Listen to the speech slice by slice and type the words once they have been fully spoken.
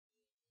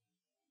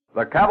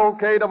The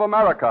Cavalcade of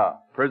America,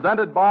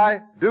 presented by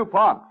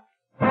DuPont.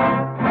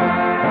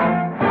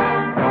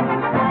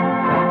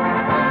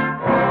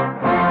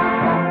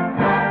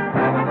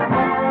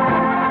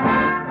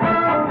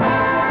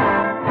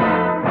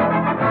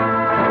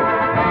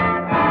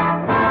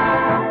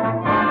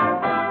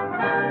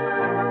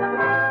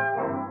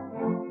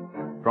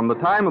 From the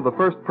time of the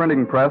first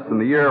printing press in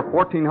the year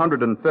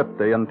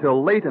 1450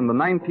 until late in the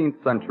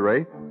 19th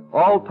century,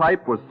 all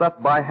type was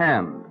set by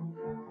hand.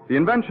 The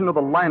invention of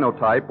the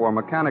linotype or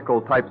mechanical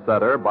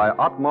typesetter by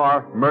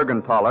Ottmar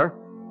Mergenthaler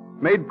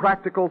made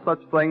practical such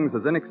things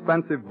as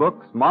inexpensive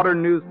books,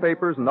 modern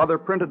newspapers, and other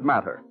printed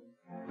matter,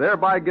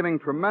 thereby giving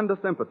tremendous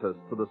impetus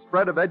to the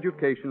spread of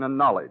education and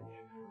knowledge.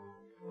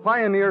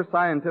 Pioneer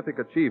scientific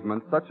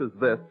achievements such as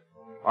this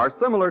are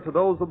similar to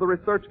those of the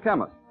research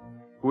chemist,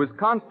 who is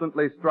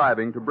constantly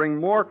striving to bring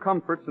more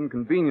comforts and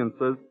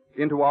conveniences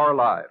into our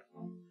lives.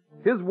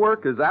 His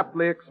work is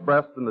aptly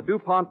expressed in the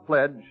DuPont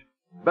pledge,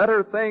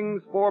 better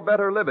things for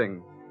better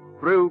living,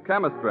 through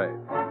chemistry.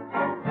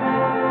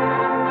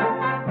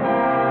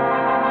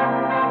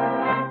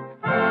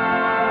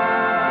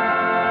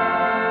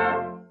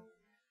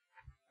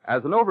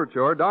 As an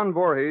overture, Don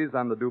Voorhees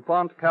and the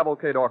DuPont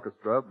Cavalcade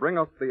Orchestra bring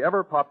us the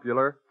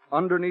ever-popular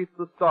Underneath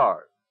the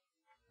Stars.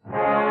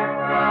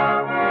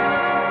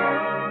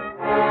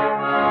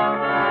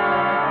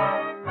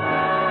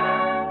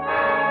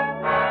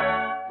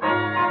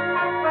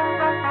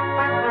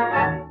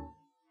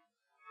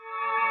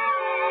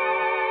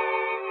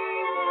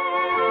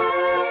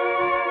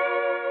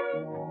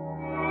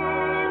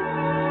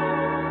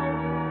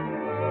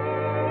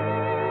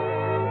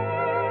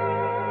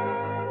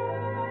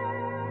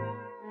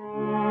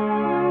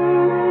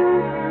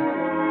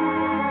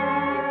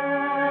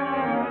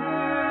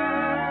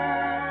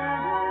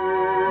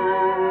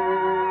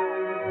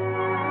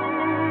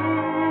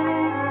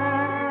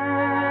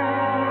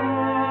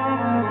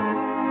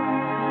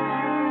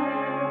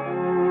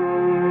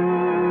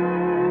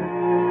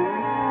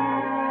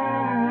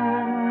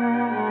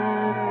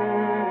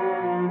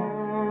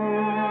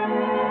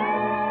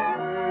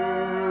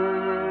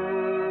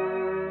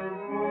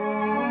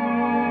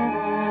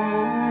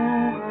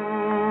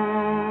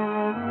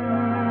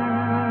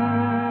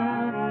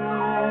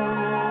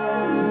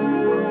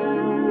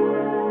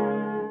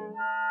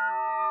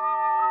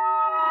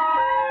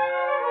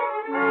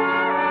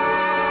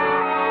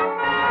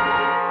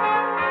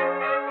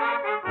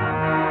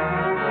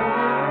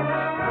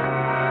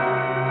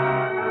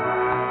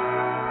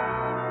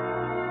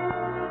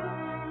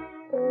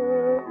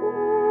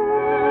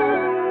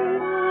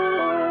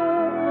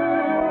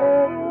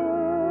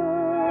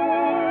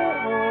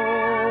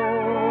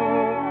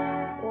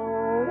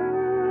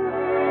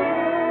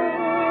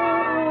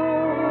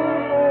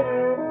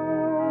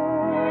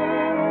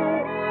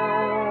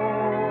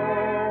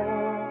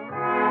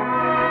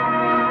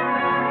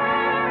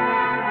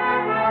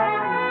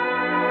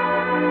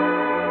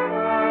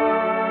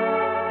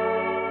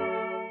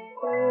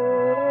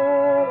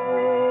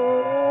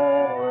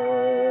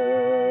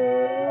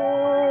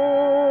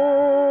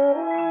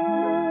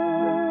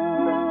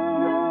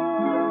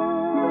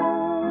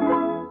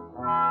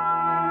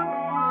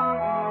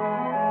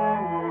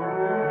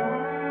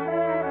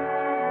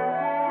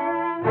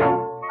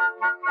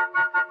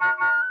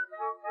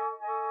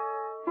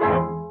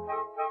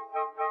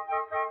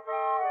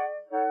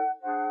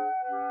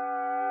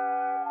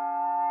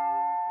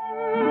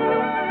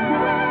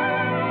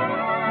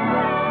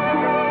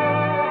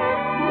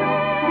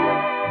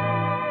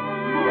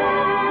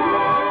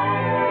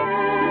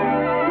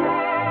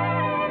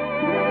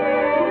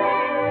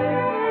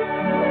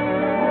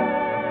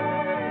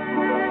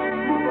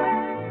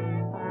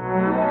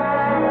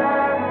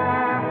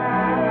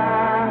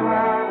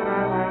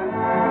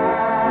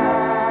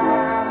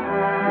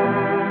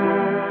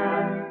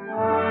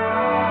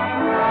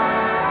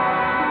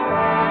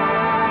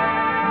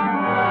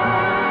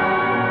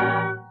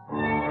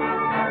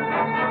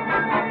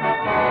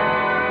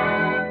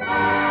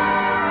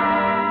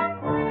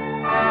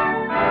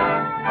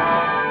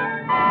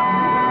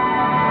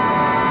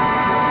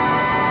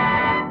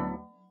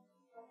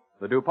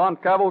 The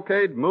DuPont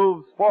Cavalcade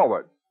moves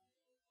forward.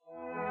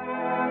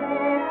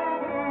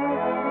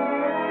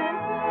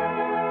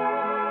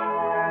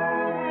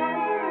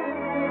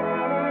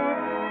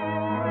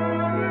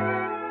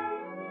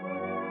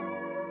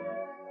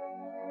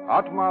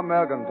 Ottmar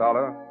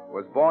Mergenthaler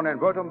was born in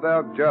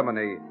Württemberg,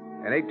 Germany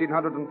in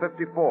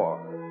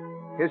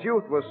 1854. His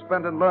youth was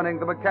spent in learning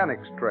the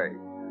mechanics trade.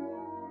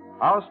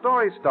 Our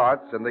story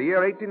starts in the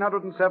year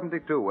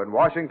 1872 in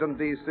Washington,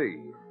 D.C.,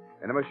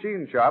 in a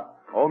machine shop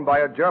owned by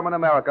a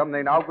German-American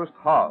named August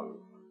Hall.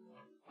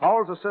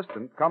 Hall's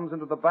assistant comes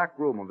into the back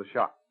room of the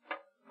shop.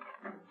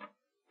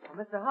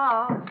 Mr.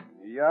 Hall?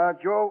 Yeah,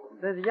 Joe?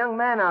 There's a young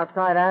man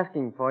outside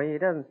asking for you. He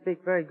doesn't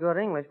speak very good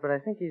English, but I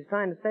think he's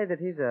trying to say that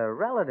he's a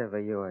relative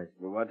of yours.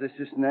 What is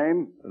his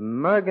name?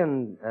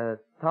 Mergenthaler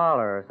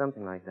or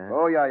something like that.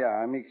 Oh,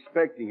 yeah. I'm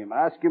expecting him.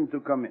 Ask him to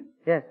come in.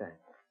 Yes, sir.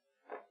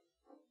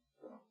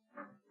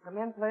 Come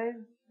in, please.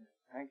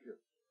 Thank you.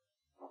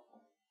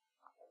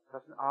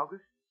 Cousin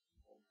August?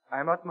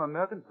 I'm Ottmar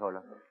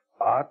Mergenthaler.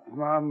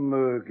 Ottmar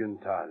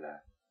Mergenthaler.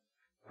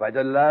 By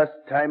the last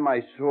time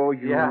I saw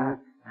you... Yeah,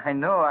 I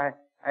know.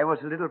 I was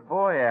a little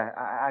boy.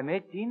 I'm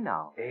 18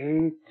 now.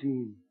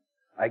 18.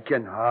 I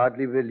can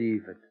hardly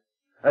believe it.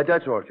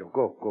 That's all, Joe.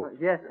 Go.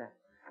 Yes,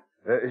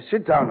 sir.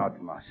 Sit down,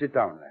 Ottmar. Sit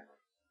down,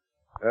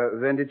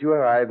 lad. When did you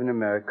arrive in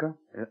America?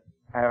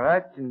 I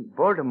arrived in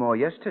Baltimore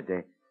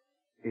yesterday.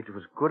 It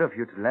was good of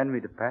you to lend me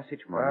the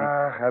passage money.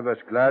 I was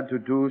glad to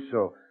do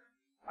so.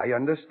 I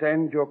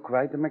understand you're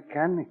quite a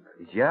mechanic.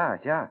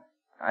 Yeah.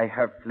 I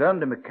have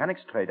learned the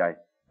mechanic's trade. I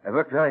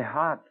worked very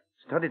hard,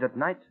 studied at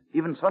night,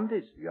 even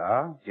Sundays.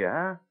 Yeah?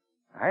 Yeah,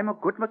 I'm a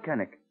good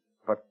mechanic,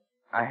 but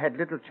I had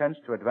little chance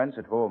to advance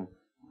at home.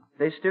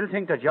 They still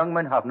think that young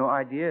men have no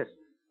ideas.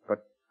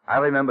 But I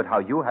remembered how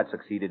you had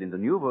succeeded in the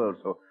New World,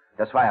 so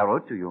that's why I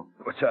wrote to you.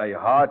 But I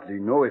hardly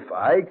know if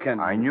I can...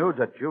 I knew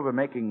that you were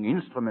making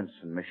instruments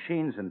and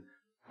machines, and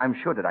I'm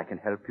sure that I can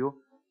help you.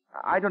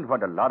 I don't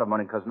want a lot of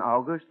money, Cousin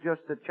August,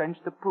 just a chance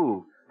to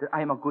prove that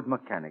I'm a good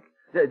mechanic,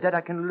 that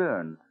I can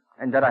learn,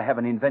 and that I have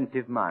an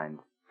inventive mind.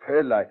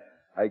 Well,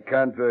 I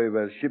can't very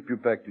well ship you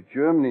back to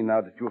Germany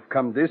now that you've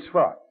come this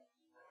far.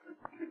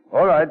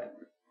 All right.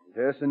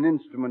 There's an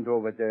instrument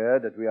over there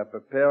that we are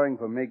preparing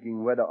for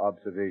making weather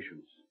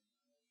observations.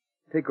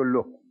 Take a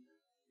look.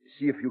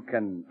 See if you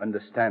can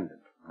understand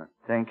it.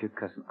 Thank you,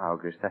 Cousin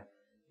August.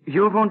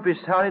 You won't be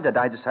sorry that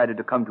I decided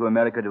to come to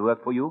America to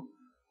work for you.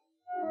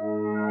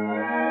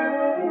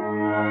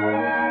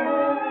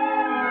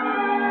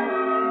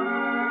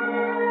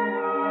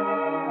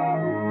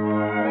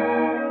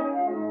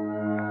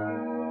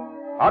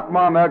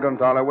 Ottmar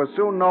Mergenthaler was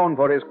soon known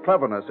for his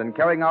cleverness in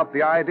carrying out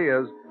the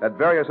ideas that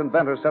various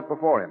inventors set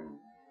before him.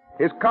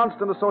 His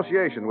constant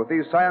association with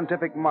these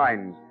scientific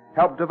minds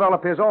helped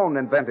develop his own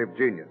inventive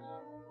genius.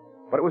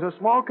 But it was a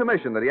small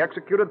commission that he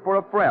executed for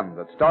a friend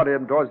that started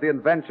him towards the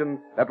invention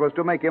that was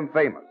to make him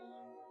famous.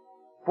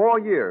 4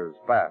 years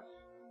pass.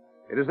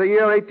 It is the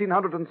year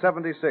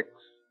 1876.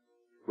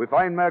 We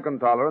find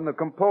Mergenthaler in the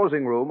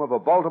composing room of a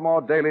Baltimore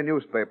daily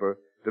newspaper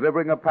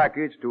delivering a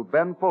package to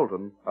Ben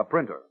Fulton, a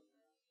printer.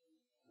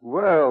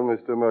 Well,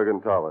 Mr.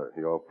 Mergenthaler,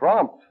 you're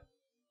prompt.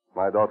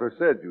 My daughter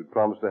said you'd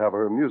promised to have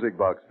her music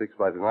box fixed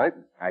by tonight.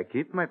 I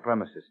keep my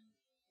promises.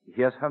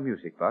 Here's her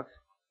music box,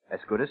 as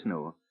good as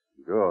new.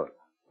 Good.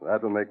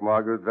 That will make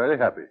Margaret very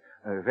happy.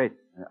 Wait,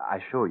 I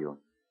show you.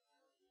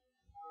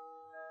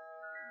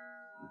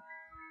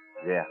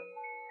 There.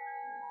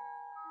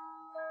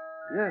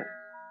 Yes.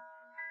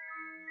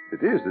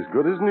 It is as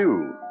good as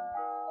new.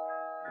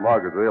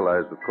 Margaret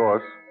realized, of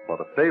course,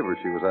 what a favor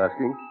she was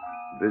asking.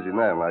 A busy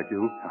man like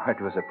you. Oh, it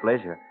was a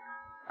pleasure.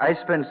 I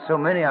spent so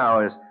many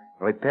hours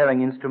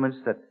repairing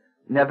instruments that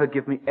never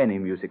give me any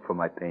music for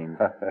my pains.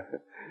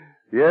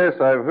 Yes,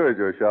 I've heard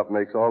your shop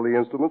makes all the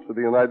instruments for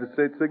the United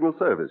States Signal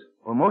Service.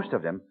 Well, most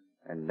of them.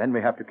 And then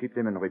we have to keep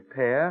them in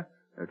repair,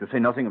 to say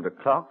nothing of the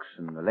clocks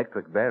and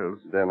electric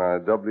bells. Then I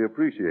doubly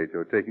appreciate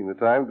your taking the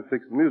time to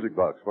fix the music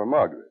box for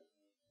Margaret.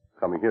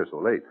 Coming here so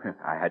late.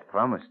 I had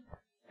promised.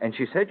 And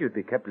she said you'd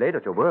be kept late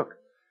at your work.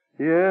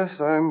 Yes,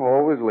 I'm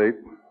always late.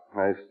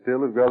 I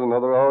still have got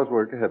another hour's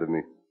work ahead of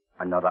me.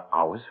 Another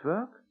hour's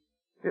work?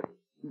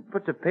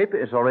 But the paper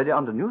is already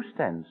on the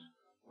newsstands.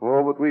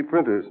 Oh, but we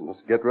printers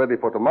must get ready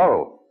for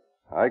tomorrow.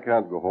 I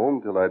can't go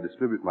home till I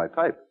distribute my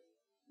type.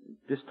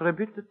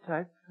 Distribute the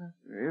type?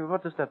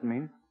 What does that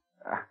mean?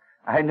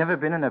 I've never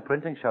been in a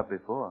printing shop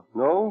before.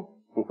 No?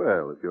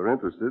 Well, if you're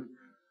interested,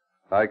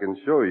 I can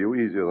show you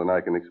easier than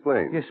I can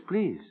explain. Yes,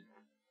 please.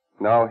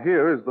 Now,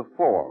 here is the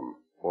form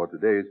for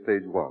today's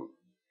page 1.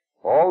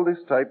 All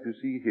this type you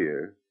see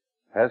here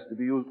has to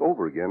be used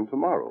over again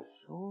tomorrow.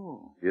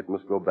 So? It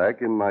must go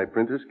back in my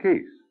printer's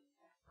case.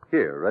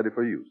 Here, ready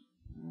for use.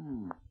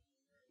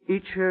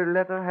 Each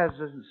letter has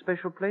a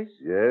special place?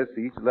 Yes,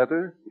 each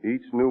letter,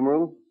 each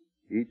numeral,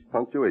 each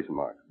punctuation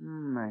mark.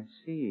 I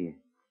see.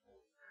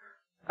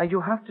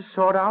 You have to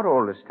sort out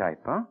all this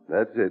type, huh?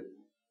 That's it.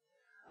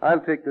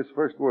 I'll take this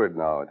first word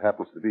now. It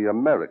happens to be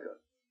America.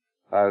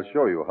 I'll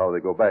show you how they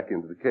go back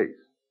into the case.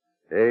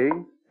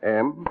 A-M-E-R-I-C-A.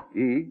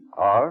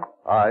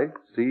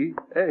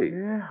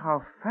 Yeah,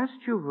 how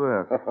fast you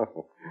work.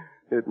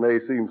 It may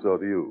seem so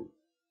to you.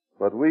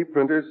 But we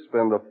printers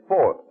spend a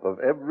fourth of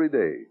every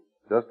day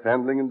just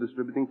handling and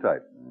distributing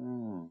type.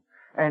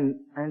 And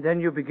then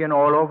you begin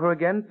all over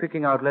again,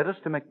 picking out letters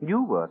to make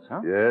new words,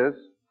 huh? Yes.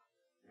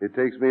 It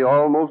takes me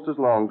almost as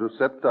long to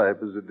set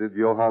type as it did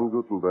Johann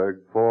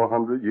Gutenberg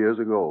 400 years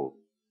ago.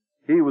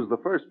 He was the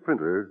first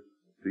printer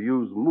to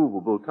use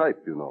movable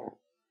type, you know.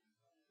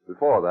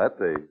 Before that,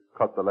 they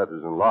cut the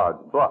letters in large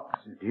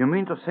blocks. Do you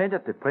mean to say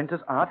that the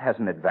printer's art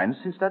hasn't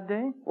advanced since that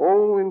day?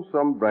 Oh, in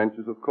some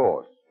branches, of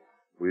course.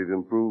 We've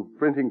improved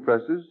printing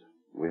presses.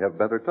 We have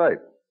better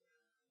type.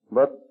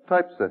 But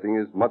typesetting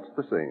is much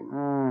the same.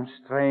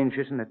 Strange,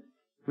 isn't it?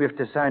 We've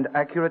designed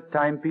accurate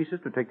timepieces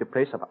to take the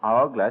place of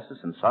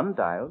hourglasses and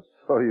sundials.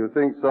 So you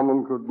think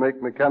someone could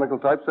make mechanical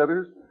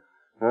typesetters?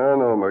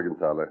 No,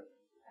 Mergenthaler.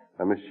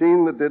 A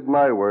machine that did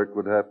my work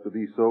would have to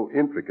be so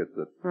intricate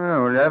that...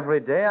 Oh, well, every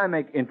day I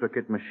make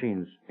intricate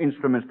machines.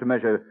 Instruments to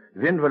measure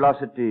wind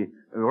velocity,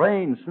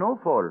 rain,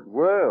 snowfall.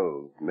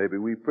 Well, maybe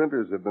we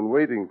printers have been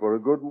waiting for a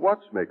good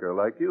watchmaker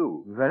like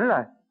you.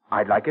 Well,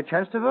 I'd like a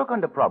chance to work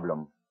on the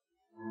problem.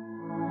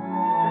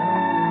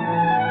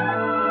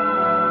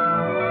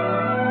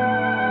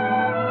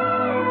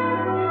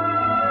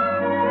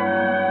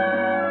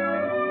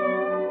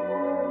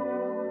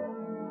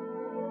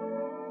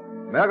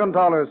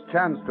 Mergenthaler's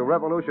chance to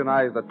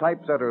revolutionize the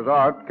typesetter's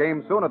art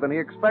came sooner than he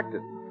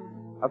expected.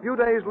 A few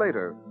days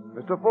later,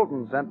 Mr.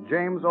 Fulton sent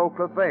James O.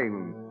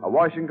 Clefane, a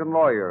Washington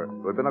lawyer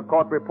who had been a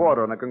court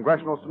reporter and a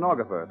congressional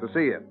stenographer, to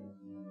see him.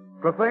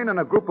 Clefane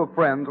and a group of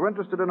friends were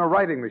interested in a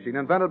writing machine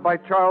invented by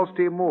Charles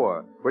T.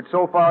 Moore, which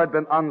so far had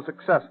been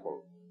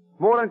unsuccessful.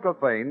 Moore and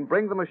Clefane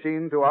bring the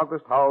machine to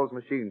August Howell's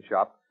machine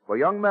shop, where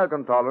young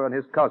Mergenthaler and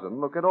his cousin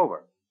look it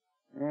over.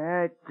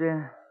 It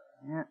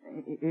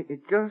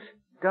just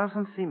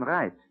doesn't seem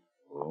right.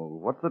 Well,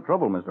 what's the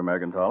trouble, Mr.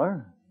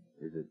 Mergenthaler?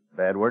 Is it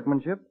bad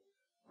workmanship?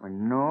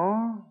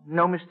 No,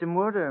 Mr.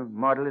 Moore. The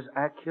model is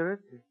accurate.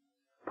 The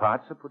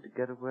parts are put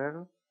together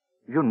well.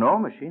 You know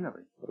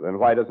machinery. Well, then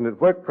why doesn't it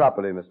work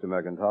properly, Mr.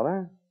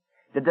 Mergenthaler?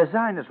 The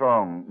design is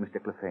wrong,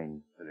 Mr. Clefane.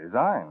 The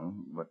design?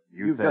 But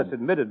You've just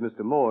admitted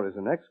Mr. Moore is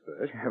an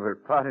expert. Well,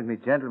 pardon me,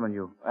 gentlemen.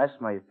 You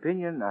asked my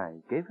opinion. I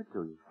gave it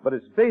to you. But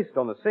it's based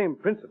on the same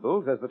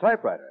principles as the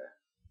typewriter.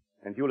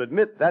 And you'll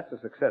admit that's a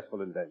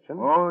successful invention.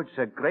 Oh, it's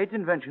a great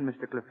invention,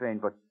 Mr.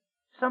 Clefane, but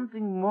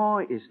something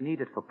more is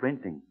needed for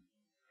printing.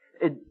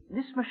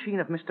 This machine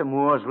of Mr.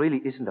 Moore's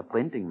really isn't a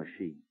printing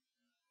machine.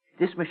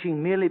 This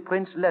machine merely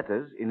prints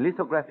letters in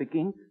lithographic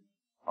ink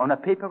on a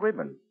paper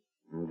ribbon.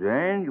 And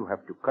then you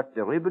have to cut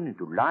the ribbon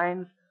into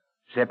lines,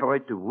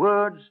 separate the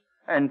words,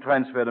 and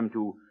transfer them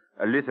to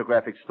a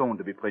lithographic stone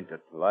to be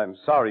printed. Well, I'm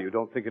sorry you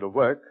don't think it'll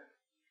work.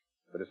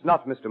 But it's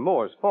not Mr.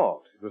 Moore's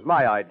fault. It was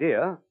my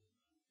idea.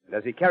 And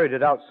as he carried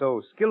it out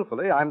so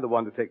skillfully, I'm the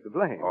one to take the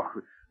blame.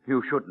 Oh,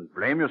 you shouldn't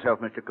blame yourself,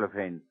 Mr.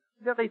 Clefane.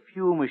 Very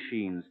few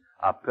machines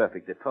are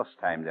perfect the first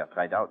time they're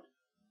tried out.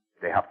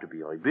 They have to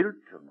be rebuilt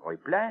and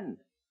replanned.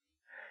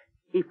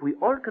 If we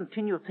all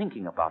continue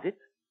thinking about it,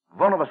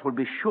 one of us will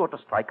be sure to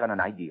strike on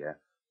an idea.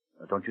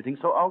 Don't you think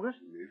so, August?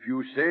 If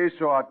you say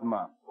so,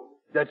 Ottmar.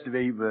 That's the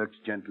way he works,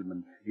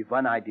 gentlemen. If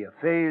one idea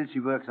fails, he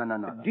works on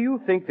another. Do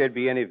you think there'd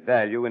be any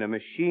value in a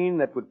machine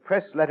that would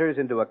press letters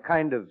into a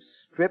kind of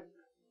strip,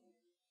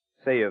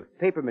 say of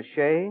paper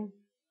mache,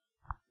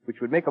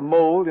 which would make a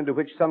mold into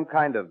which some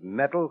kind of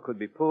metal could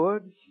be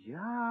poured?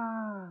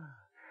 Yeah,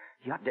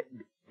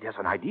 there's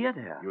an idea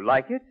there. You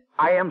like it?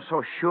 I am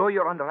so sure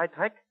you're on the right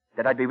track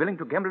that I'd be willing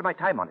to gamble my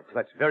time on it.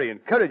 That's very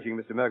encouraging,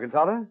 Mr.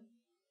 Mergenthaler.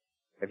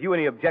 Have you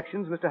any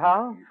objections, Mr.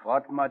 Howe? If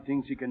Ottmar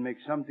thinks he can make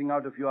something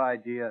out of your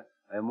idea,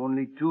 I am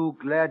only too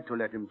glad to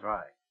let him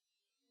try.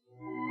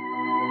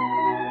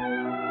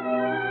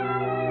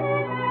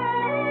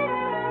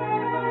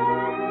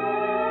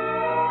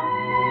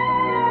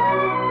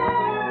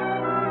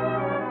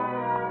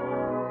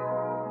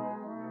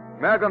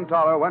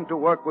 Mergenthaler went to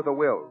work with a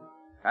will,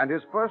 and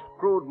his first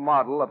crude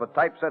model of a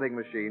typesetting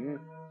machine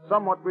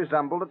somewhat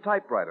resembled a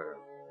typewriter.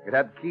 It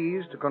had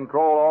keys to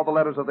control all the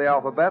letters of the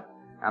alphabet,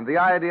 and the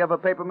idea of a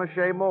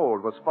papier-mâché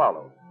mold was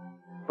followed.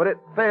 But it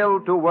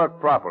failed to work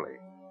properly.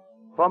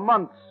 For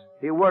months,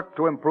 he worked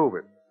to improve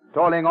it,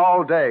 toiling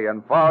all day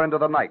and far into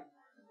the night.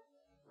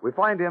 We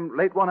find him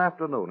late one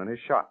afternoon in his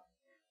shop.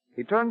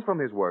 He turns from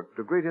his work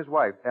to greet his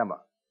wife, Emma.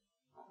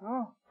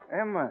 Oh,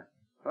 Emma.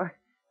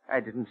 I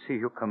didn't see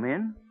you come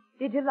in.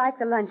 Did you like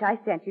the lunch I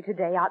sent you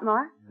today,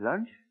 Ottmar?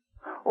 Lunch?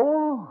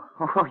 Oh,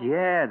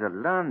 yeah, the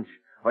lunch.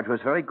 Oh, it was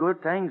very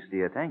good. Thanks,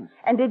 dear, thanks.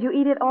 And did you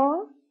eat it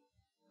all?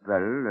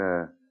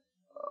 Well,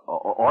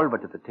 all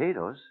but the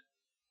potatoes.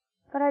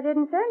 But I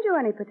didn't send you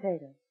any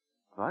potatoes.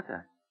 What?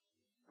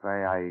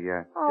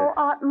 Oh,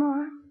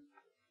 Ottmar.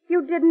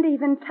 You didn't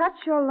even touch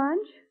your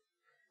lunch?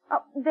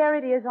 Oh, there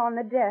it is on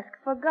the desk,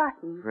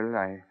 forgotten. Well,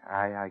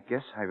 I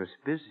guess I was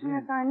busy.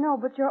 Yes, I know,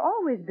 but you're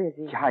always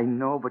busy. Yeah, I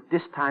know, but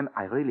this time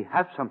I really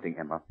have something,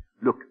 Emma.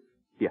 Look,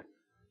 here.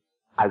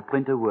 I'll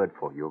print a word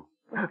for you.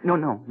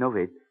 No,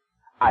 wait.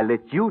 I'll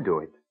let you do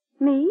it.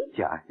 Me?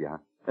 Yeah.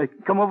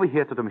 Come over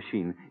here to the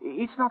machine.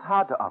 It's not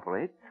hard to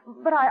operate.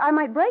 But I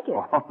might break it.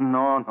 Oh,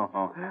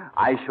 no.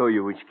 I show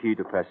you which key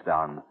to press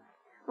down.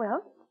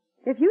 Well,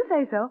 if you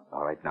say so.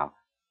 All right, now.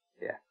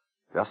 Yeah.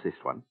 First this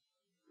one.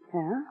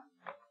 Yeah?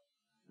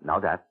 Now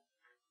that.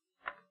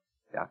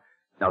 Yeah.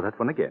 Now that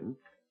one again.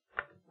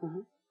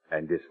 Uh-huh.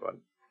 And this one.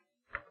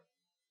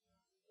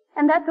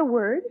 And that's a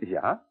word?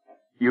 Yeah.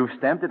 You've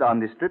stamped it on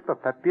this strip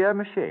of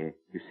papier-mâché.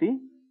 You see?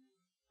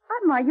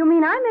 Ottmar, you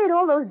mean I made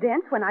all those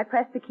dents when I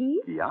pressed the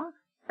key? Yeah.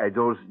 And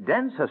those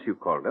dents, as you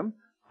call them,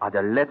 are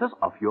the letters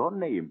of your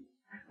name.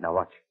 Now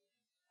watch.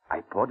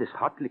 I pour this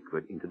hot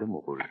liquid into the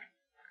mold.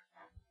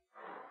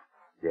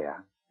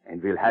 There.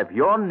 And we'll have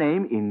your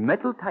name in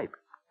metal type.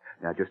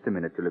 Now, just a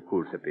minute till it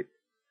cools a bit.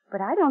 But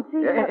I don't see...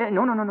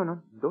 No.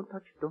 Don't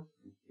touch it,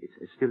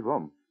 It's still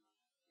warm.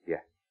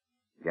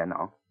 Yeah,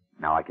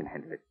 now I can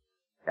handle it.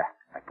 Yeah,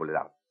 I pull it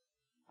out.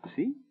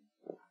 See?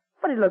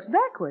 But it looks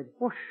backward.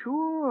 Oh,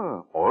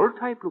 sure. All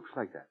type looks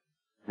like that.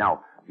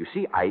 Now, you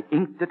see, I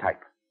inked the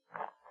type.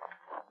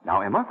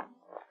 Now, Emma,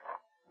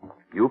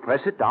 you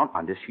press it down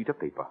on this sheet of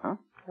paper, huh?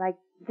 Like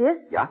this?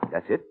 Yeah,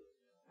 that's it.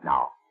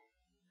 Now,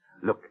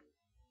 look.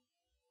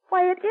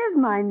 Why, it is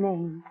my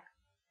name.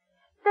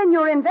 Then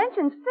your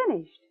invention's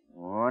finished.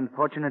 Oh,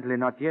 unfortunately,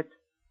 not yet.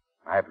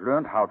 I've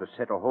learned how to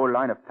set a whole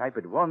line of type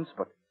at once,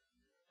 but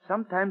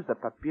sometimes the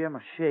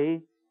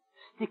papier-mâché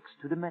sticks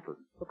to the metal.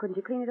 Well, couldn't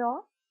you clean it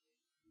off?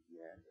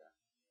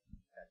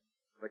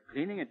 But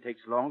cleaning it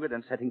takes longer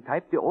than setting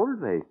type the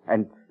old way.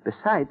 And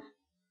besides,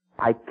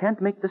 I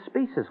can't make the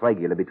spaces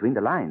regular between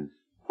the lines.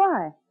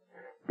 Why?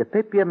 The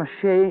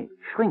papier-mâché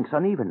shrinks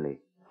unevenly.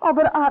 Oh,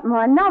 but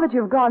Ottmar, now that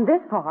you've gone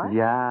this far...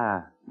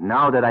 Yeah,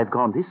 now that I've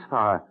gone this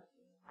far,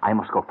 I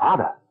must go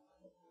farther.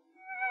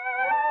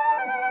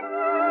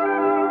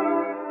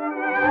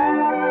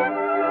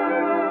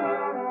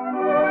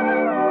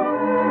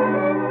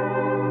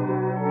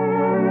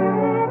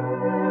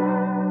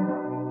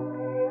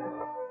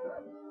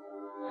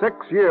 Six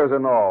years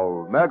in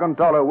all,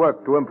 Mergenthaler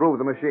worked to improve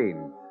the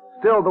machine.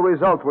 Still, the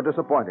results were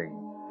disappointing.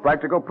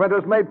 Practical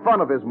printers made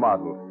fun of his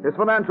model. His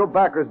financial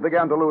backers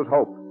began to lose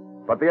hope.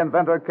 But the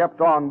inventor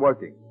kept on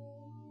working.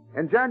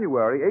 In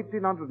January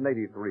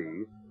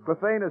 1883,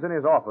 Clefane is in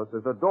his office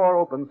as the door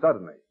opens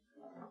suddenly.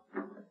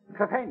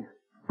 Clefane,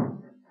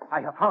 I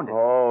have found it.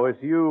 Oh,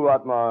 it's you,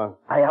 Ottmar.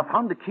 I have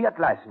found the key at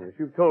last. Yes,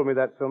 you've told me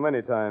that so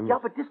many times. Yeah,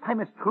 but this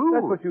time it's true.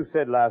 That's what you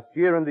said last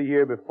year and the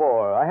year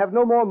before. I have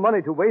no more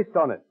money to waste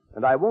on it,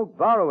 and I won't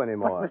borrow any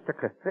more. But,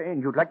 Mr.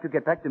 Clefane, you'd like to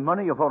get back the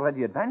money you've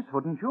already advanced,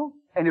 wouldn't you?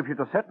 And if you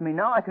desert me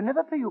now, I can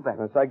never pay you back.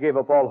 Yes, I gave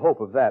up all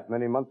hope of that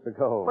many months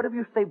ago. But if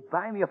you stay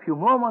by me a few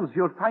more months,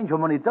 you'll find your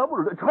money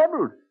doubled,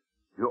 trebled.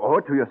 You owe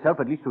it to yourself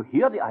at least to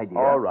hear the idea.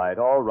 All right,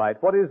 all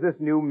right. What is this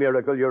new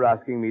miracle you're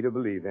asking me to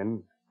believe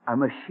in? A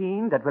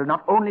machine that will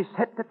not only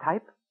set the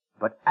type,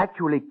 but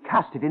actually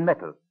cast it in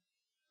metal.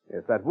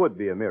 Yes, that would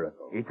be a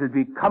miracle. It will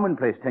be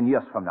commonplace 10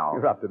 years from now.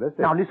 You're optimistic.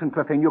 Now listen,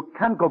 Clefane, you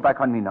can't go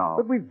back on me now.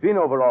 But we've been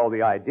over all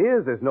the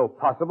ideas. There's no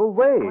possible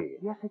way.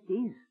 But yes, it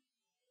is.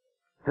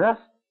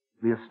 First,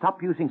 we'll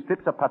stop using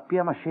strips of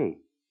papier-mâché.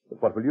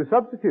 But what will you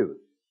substitute?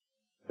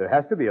 There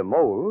has to be a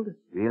mold.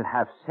 We'll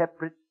have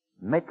separate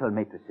metal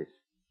matrices.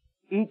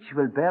 Each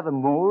will bear the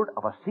mold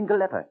of a single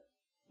letter.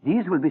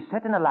 These will be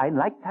set in a line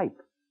like type.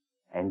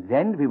 And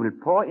then we will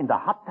pour in the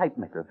hot type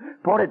metal.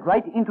 Pour it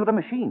right into the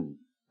machine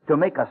to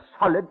make a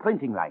solid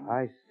printing line.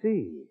 I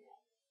see.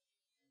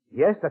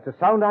 Yes, that's a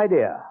sound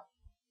idea.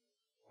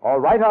 All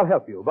right, I'll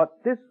help you,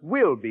 but this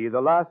will be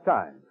the last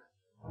time.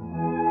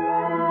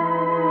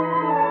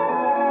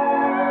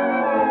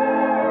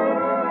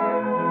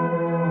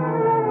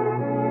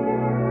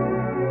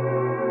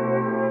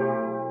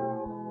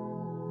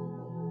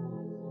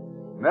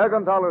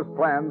 Mergenthaler's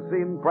plan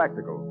seemed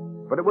practical,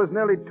 but it was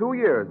nearly 2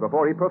 years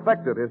before he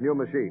perfected his new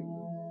machine.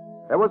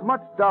 There was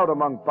much doubt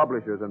among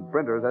publishers and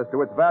printers as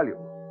to its value,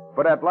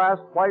 but at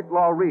last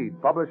Whitelaw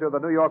Reid, publisher of the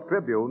New York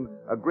Tribune,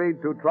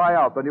 agreed to try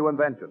out the new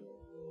invention.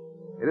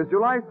 It is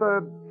July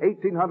 3rd,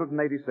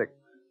 1886.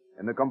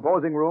 In the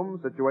composing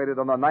room, situated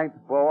on the 9th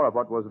floor of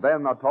what was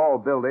then a tall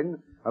building,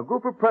 a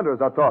group of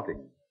printers are talking.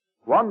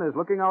 One is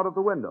looking out of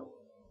the window.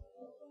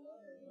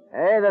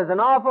 Hey, there's an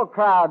awful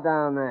crowd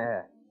down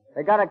there.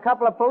 They got a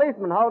couple of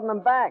policemen holding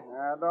them back.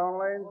 Don't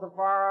lean so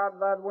far out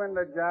that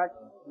window, Jack.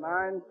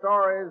 9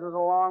 stories is a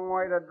long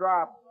way to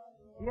drop.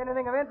 See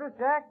anything of interest,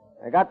 Jack?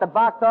 They got the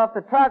box off the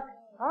truck.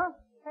 Huh?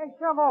 Hey,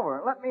 shove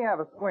over. Let me have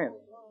a squint.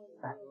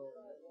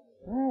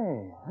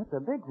 Hey, that's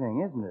a big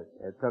thing, isn't it?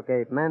 It took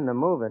 8 men to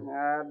move it.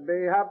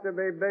 It'd have to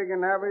be big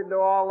and heavy to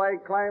all lay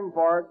claim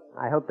for it.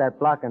 I hope that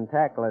block and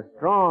tackle is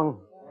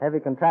strong. Heavy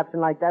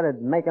contraption like that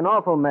would make an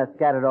awful mess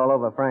scattered all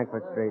over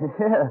Frankfurt Street.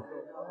 Yeah.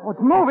 Oh, it's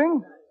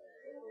moving.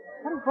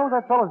 What do you suppose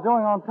that fellow's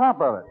doing on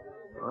top of it?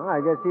 Well, I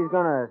guess he's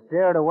going to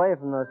steer it away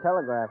from those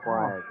telegraph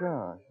wires. Oh,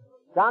 sure.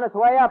 It's on its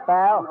way up,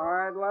 Al. All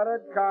right, let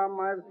it come.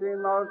 I've seen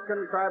those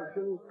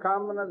contraptions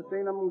come and I've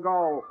seen them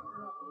go.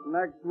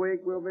 Next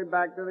week, we'll be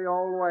back to the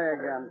old way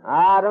again.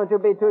 Don't you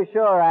be too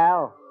sure,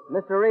 Al.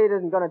 Mr. Reed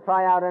isn't going to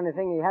try out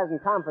anything he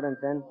hasn't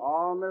confidence in.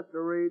 All Mr.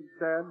 Reed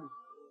said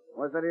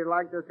was that he'd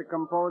like us to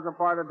compose a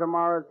part of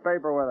tomorrow's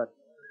paper with it.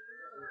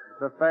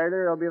 If it's a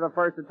failure, he'll be the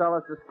first to tell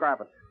us to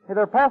scrap it. Hey,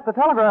 they're past the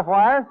telegraph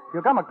wires.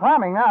 You'll come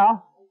a-climbing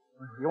now.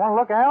 You want to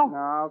look, Al? No,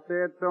 I'll see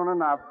it soon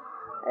enough.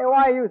 Hey,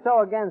 why are you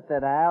so against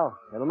it, Al?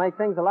 It'll make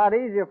things a lot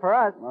easier for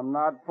us. I'm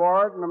not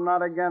for it, and I'm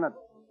not against it.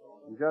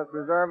 I'm just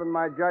reserving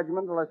my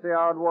judgment till I see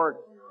how it works.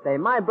 Say,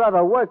 my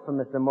brother worked for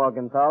Mr.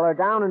 Morgenthaler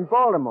down in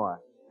Baltimore.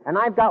 And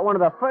I've got one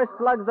of the first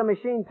slugs the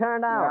machine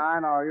turned out. Yeah, I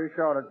know. You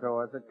showed it to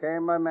us. It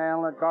came by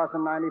mail, and it cost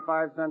him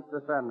 95 cents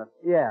to send it.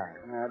 Yeah.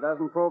 It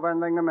doesn't prove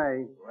anything to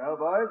me. Well,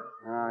 boys?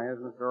 Here's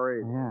Mr.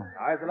 Reed. Yeah.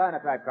 How's the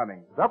linotype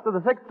coming? It's up to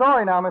the 6th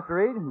story now, Mr.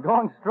 Reed.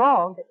 Going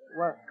strong.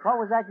 Well, what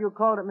was that you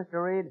called it,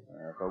 Mr. Reed?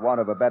 For want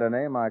of a better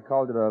name, I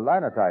called it a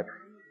linotype.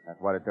 That's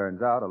what it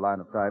turns out, a line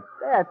of type.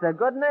 That's a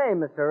good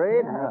name, Mr.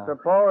 Reed. I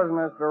suppose,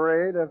 Mr.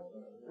 Reed, if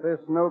this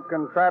new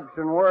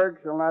contraption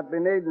works, you'll not be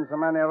needing so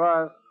many of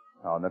us.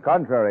 On the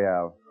contrary,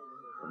 Al.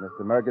 If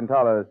Mr.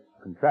 Mergenthaler's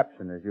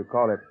contraption, as you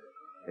call it,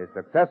 is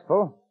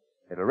successful,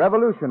 it'll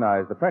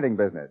revolutionize the printing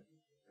business.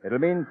 It'll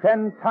mean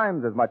 10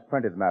 times as much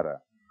printed matter.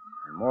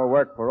 And more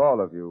work for all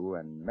of you,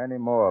 and many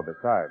more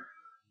besides.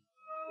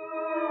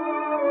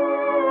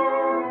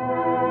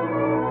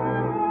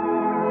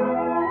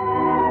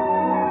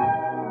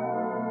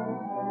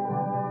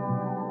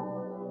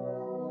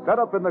 Set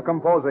up in the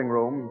composing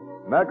room,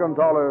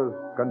 Mergenthaler's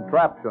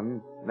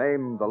contraption,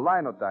 named the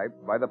Linotype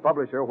by the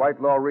publisher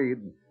Whitelaw Reid,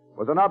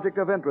 was an object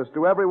of interest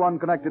to everyone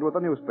connected with the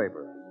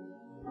newspaper.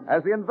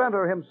 As the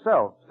inventor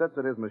himself sits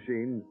at his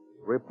machine,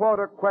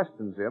 reporter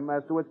questions him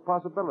as to its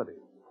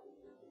possibilities.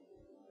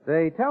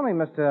 They tell me,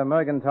 Mr.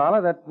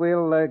 Mergenthaler, that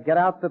we'll get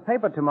out the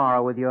paper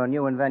tomorrow with your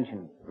new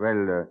invention.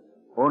 Well,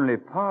 only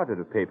part of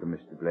the paper,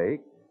 Mr.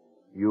 Blake.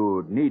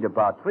 You'd need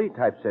about 3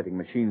 typesetting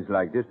machines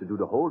like this to do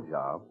the whole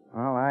job.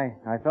 Well,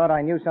 I thought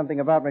I knew something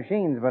about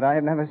machines, but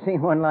I've never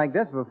seen one like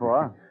this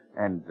before.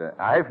 And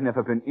I've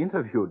never been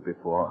interviewed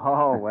before.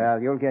 Oh, well,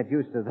 you'll get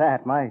used to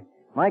that.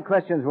 My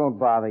questions won't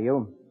bother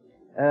you.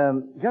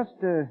 Just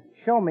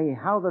show me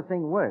how the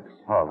thing works.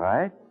 All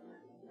right.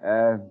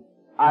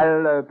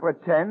 I'll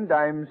pretend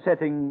I'm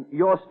setting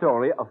your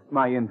story of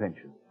my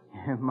invention.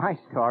 My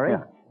story?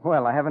 Yeah.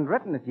 Well, I haven't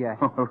written it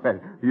yet. Well,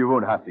 you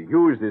won't have to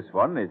use this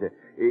one.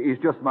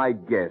 It's just my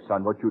guess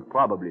on what you'd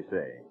probably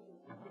say.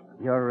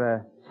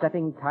 You're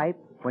setting type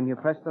when you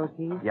press those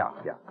keys? Yeah.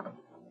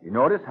 You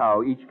notice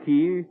how each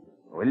key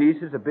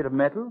releases a bit of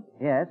metal?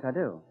 Yes, I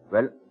do.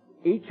 Well,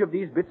 each of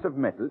these bits of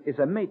metal is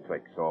a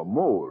matrix or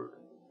mold.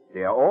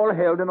 They are all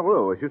held in a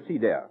row, as you see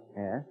there.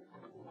 Yes?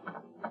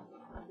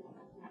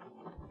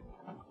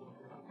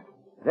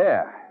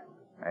 There.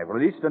 I've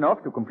released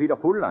enough to complete a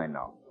full line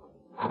now.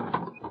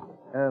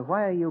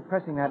 Why are you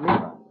pressing that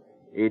lever?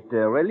 It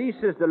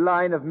releases the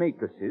line of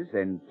matrices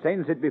and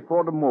sends it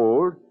before the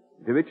mold,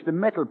 to which the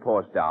metal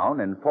pours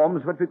down and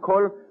forms what we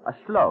call a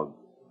slug,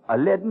 a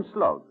leaden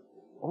slug.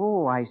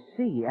 Oh, I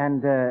see.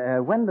 And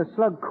when the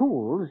slug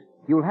cools,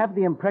 you'll have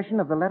the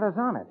impression of the letters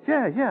on it.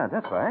 Yeah,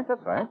 that's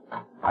right.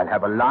 I'll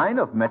have a line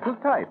of metal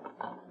type.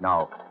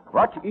 Now,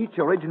 watch each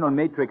original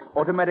matrix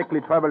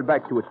automatically travel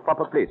back to its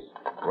proper place,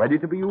 ready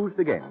to be used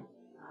again.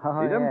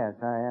 Oh, See them? yes,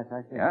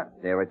 I see. Yeah,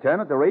 they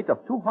return at the rate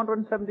of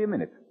 270 a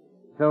minute.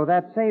 So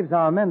that saves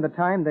our men the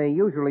time they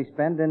usually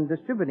spend in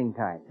distributing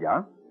type.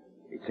 Yeah.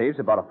 It saves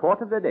about a fourth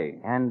of the day.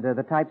 And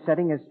the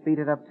typesetting is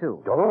speeded up,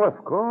 too. Oh,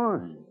 of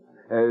course.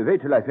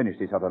 Wait till I finish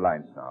these other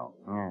lines now.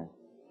 Yes.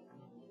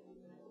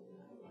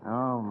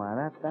 Oh,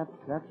 my,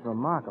 that's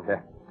remarkable.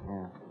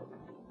 Yeah.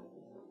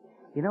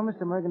 You know,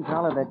 Mr.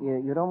 Mergenthaler, that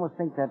you'd almost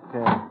think that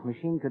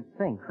machine could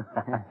think.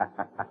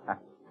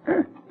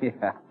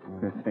 Yeah,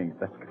 thanks.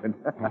 That's good.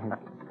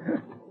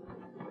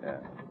 Yeah.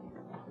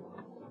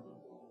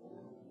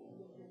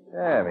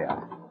 There we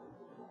are.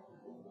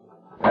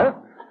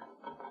 Well,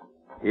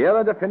 here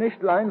are the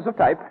finished lines of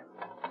type.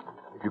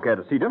 If you care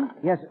to see them.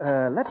 Yes,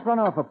 let's run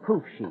off a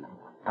proof sheet.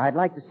 I'd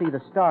like to see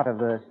the start of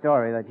the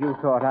story that you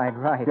thought I'd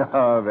write.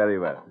 Oh, very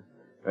well.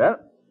 Well,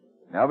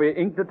 now we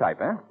ink the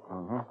type, eh?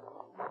 Uh-huh.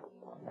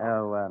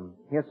 Oh,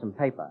 here's some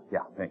paper.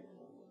 Yeah, thanks.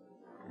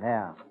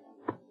 There.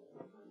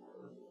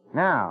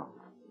 Now,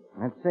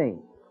 let's see.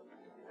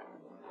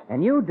 A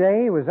new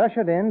day was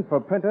ushered in for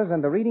printers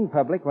and the reading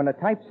public when a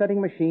typesetting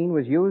machine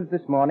was used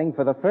this morning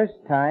for the first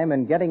time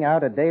in getting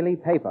out a daily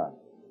paper.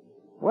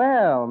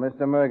 Well,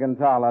 Mr.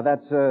 Mergenthaler,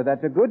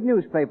 that's a good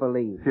newspaper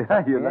lead.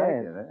 Yeah, you like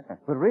it, eh?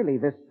 But really,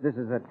 this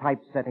is a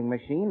typesetting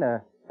machine,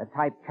 a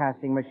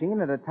typecasting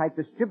machine, and a type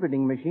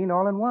distributing machine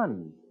all in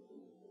one.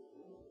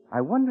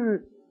 I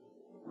wonder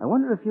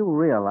if you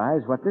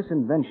realize what this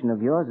invention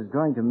of yours is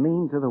going to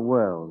mean to the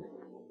world.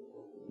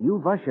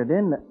 You've ushered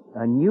in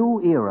a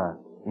new era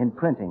in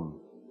printing.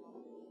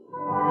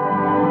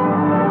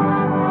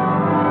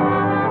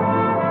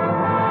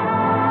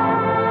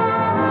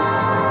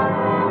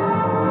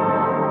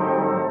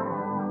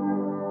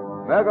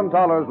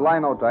 Mergenthaler's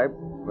Linotype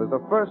was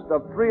the first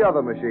of 3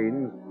 other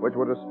machines which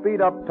were to speed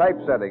up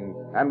typesetting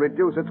and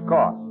reduce its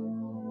cost.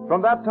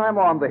 From that time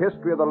on, the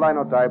history of the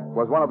Linotype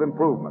was one of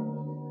improvement.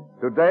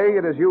 Today,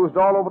 it is used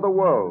all over the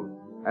world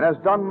and has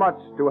done much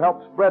to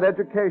help spread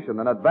education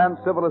and advance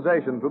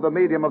civilization through the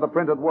medium of the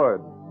printed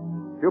word.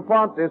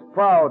 DuPont is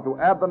proud to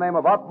add the name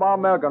of Ottmar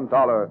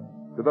Mergenthaler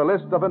to the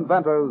list of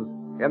inventors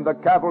in the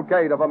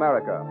Cavalcade of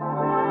America.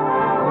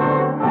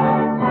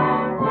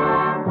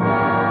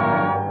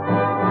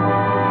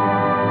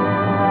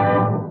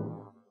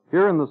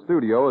 Here in the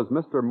studio is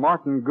Mr.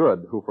 Martin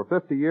Good, who for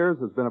 50 years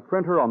has been a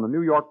printer on the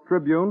New York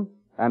Tribune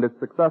and its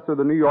successor,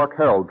 the New York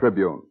Herald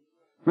Tribune.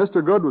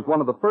 Mr. Good was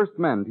one of the first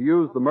men to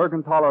use the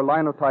Mergenthaler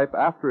Linotype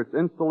after its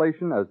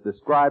installation as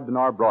described in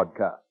our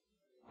broadcast.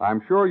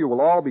 I'm sure you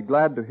will all be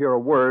glad to hear a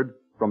word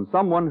from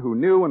someone who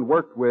knew and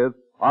worked with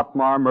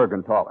Ottmar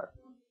Mergenthaler.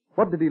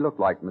 What did he look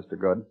like, Mr.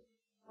 Good?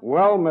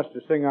 Well,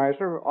 Mr.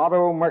 Singeiser,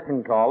 Otto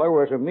Mergenthaler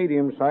was a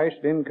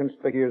medium-sized,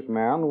 inconspicuous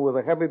man with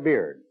a heavy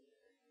beard.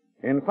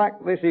 In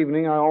fact, this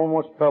evening I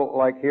almost felt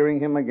like hearing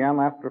him again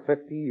after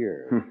 50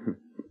 years.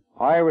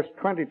 I was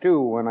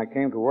 22 when I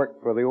came to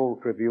work for the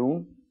old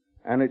Tribune,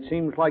 and it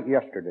seems like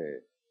yesterday.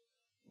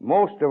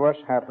 Most of us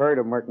had heard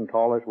of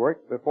Mergenthaler's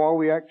work before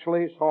we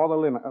actually saw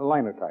the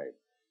linotype,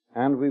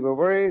 and we were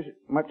very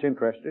much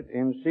interested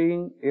in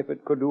seeing if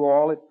it could do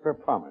all it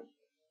promised.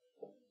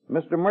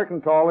 Mr.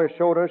 Mergenthaler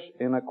showed us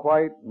in a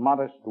quite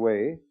modest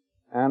way,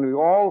 and we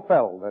all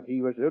felt that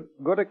he was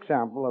a good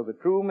example of the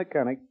true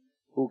mechanic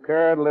who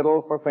cared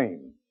little for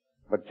fame,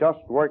 but just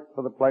worked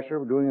for the pleasure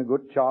of doing a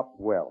good job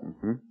well.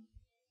 Mm-hmm.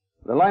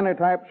 The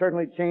linotype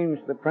certainly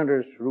changed the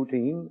printer's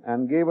routine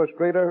and gave us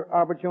greater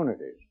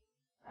opportunities.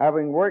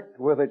 Having worked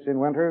with its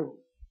inventor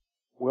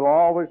will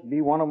always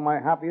be one of my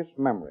happiest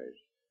memories,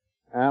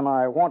 and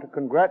I want to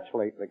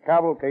congratulate the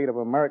Cavalcade of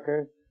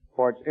America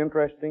for its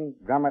interesting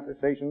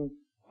dramatization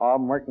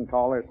of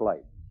Mergenthaler's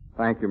life.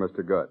 Thank you,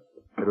 Mr. Good.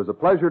 It was a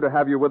pleasure to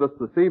have you with us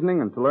this evening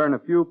and to learn a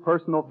few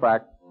personal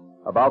facts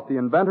about the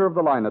inventor of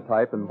the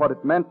linotype and what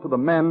it meant to the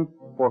men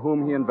for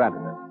whom he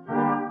invented it.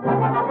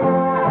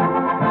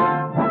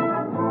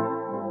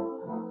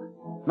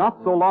 Not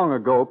so long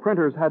ago,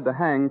 printers had to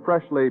hang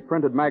freshly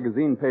printed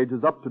magazine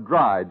pages up to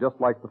dry, just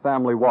like the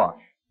family wash.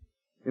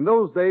 In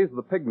those days,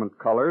 the pigment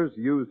colors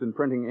used in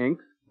printing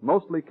inks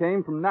mostly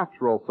came from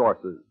natural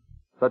sources,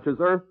 such as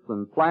earths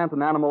and plant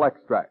and animal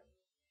extracts.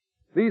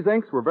 These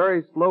inks were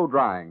very slow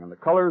drying, and the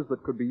colors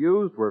that could be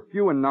used were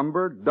few in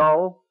number,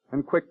 dull,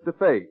 and quick to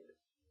fade.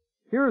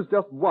 Here is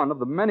just one of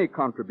the many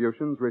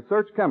contributions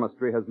research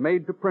chemistry has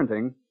made to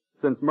printing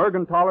since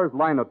Mergenthaler's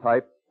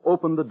linotype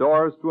opened the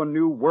doors to a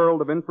new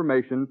world of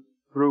information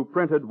through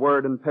printed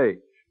word and page.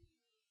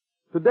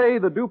 Today,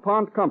 the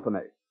DuPont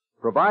Company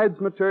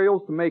provides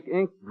materials to make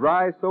ink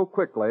dry so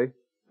quickly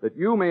that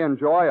you may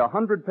enjoy a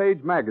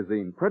 100-page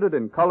magazine printed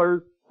in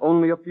colors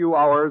only a few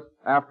hours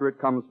after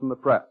it comes from the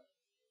press.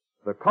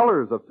 The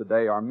colors of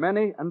today are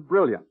many and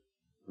brilliant,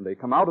 and they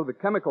come out of the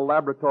chemical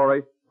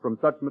laboratory from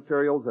such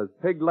materials as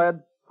pig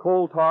lead,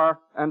 coal tar,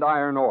 and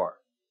iron ore.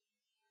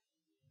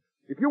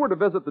 If you were to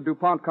visit the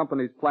DuPont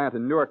Company's plant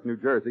in Newark, New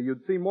Jersey,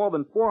 you'd see more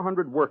than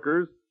 400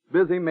 workers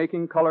busy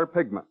making color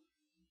pigment.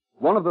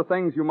 One of the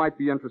things you might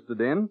be interested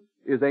in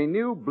is a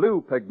new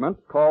blue pigment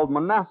called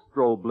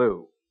monastral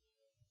blue.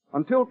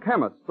 Until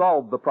chemists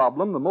solved the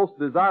problem, the most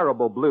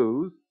desirable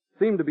blues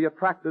seemed to be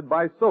attracted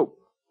by soap.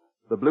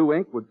 The blue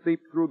ink would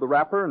seep through the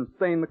wrapper and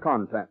stain the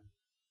contents.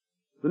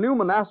 The new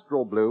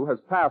monastral blue has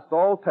passed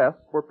all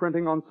tests for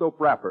printing on soap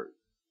wrappers.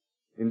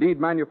 Indeed,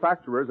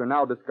 manufacturers are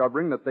now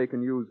discovering that they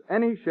can use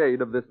any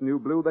shade of this new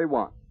blue they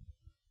want.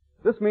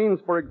 This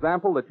means, for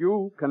example, that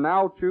you can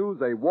now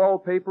choose a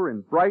wallpaper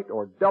in bright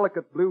or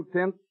delicate blue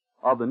tint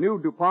of the new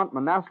DuPont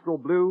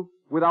monastral blue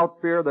without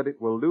fear that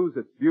it will lose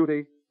its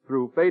beauty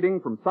through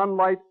fading from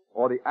sunlight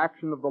or the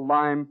action of the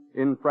lime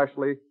in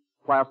freshly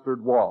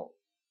plastered walls.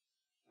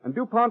 And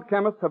DuPont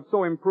chemists have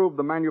so improved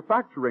the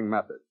manufacturing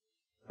method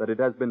that it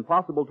has been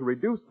possible to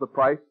reduce the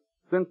price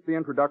since the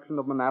introduction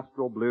of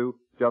monastral blue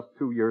just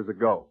 2 years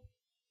ago.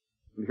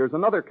 And here's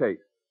another case.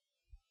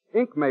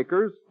 Ink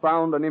makers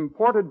found an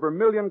imported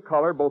vermilion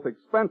color both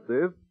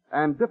expensive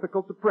and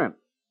difficult to print.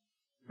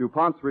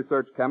 DuPont's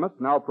research chemists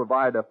now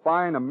provide a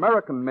fine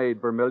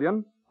American-made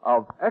vermilion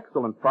of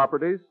excellent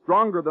properties,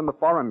 stronger than the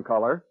foreign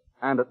color,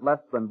 and at less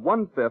than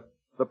 1/5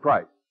 the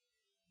price.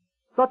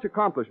 Such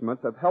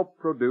accomplishments have helped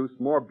produce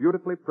more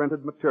beautifully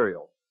printed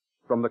material,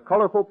 from the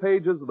colorful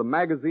pages of the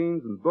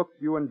magazines and books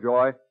you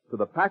enjoy to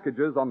the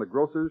packages on the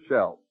grocer's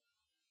shelves.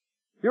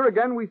 Here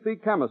again we see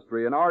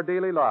chemistry in our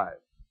daily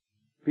lives.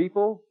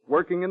 People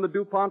working in the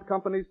DuPont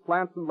Company's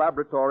plants and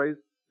laboratories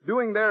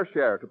doing their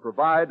share to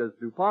provide, as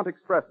DuPont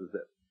expresses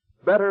it,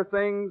 better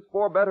things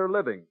for better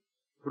living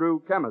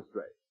through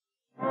chemistry.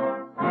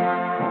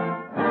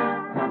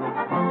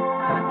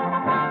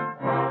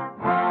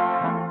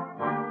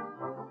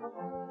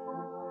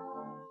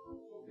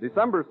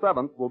 December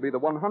 7th will be the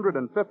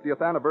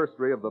 150th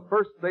anniversary of the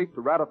first state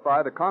to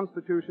ratify the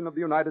Constitution of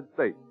the United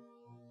States.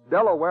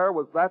 Delaware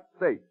was that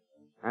state,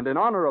 and in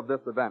honor of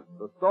this event,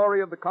 the story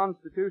of the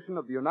Constitution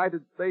of the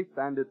United States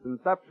and its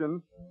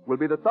inception will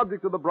be the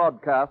subject of the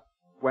broadcast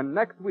when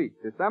next week,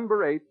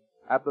 December 8th,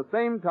 at the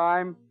same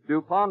time,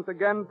 DuPont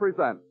again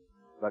presents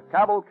the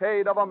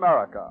Cavalcade of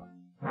America.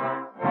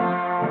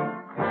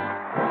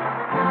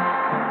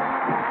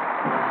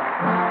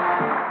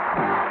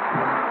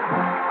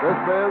 This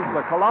is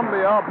the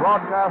Columbia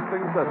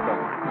Broadcasting System.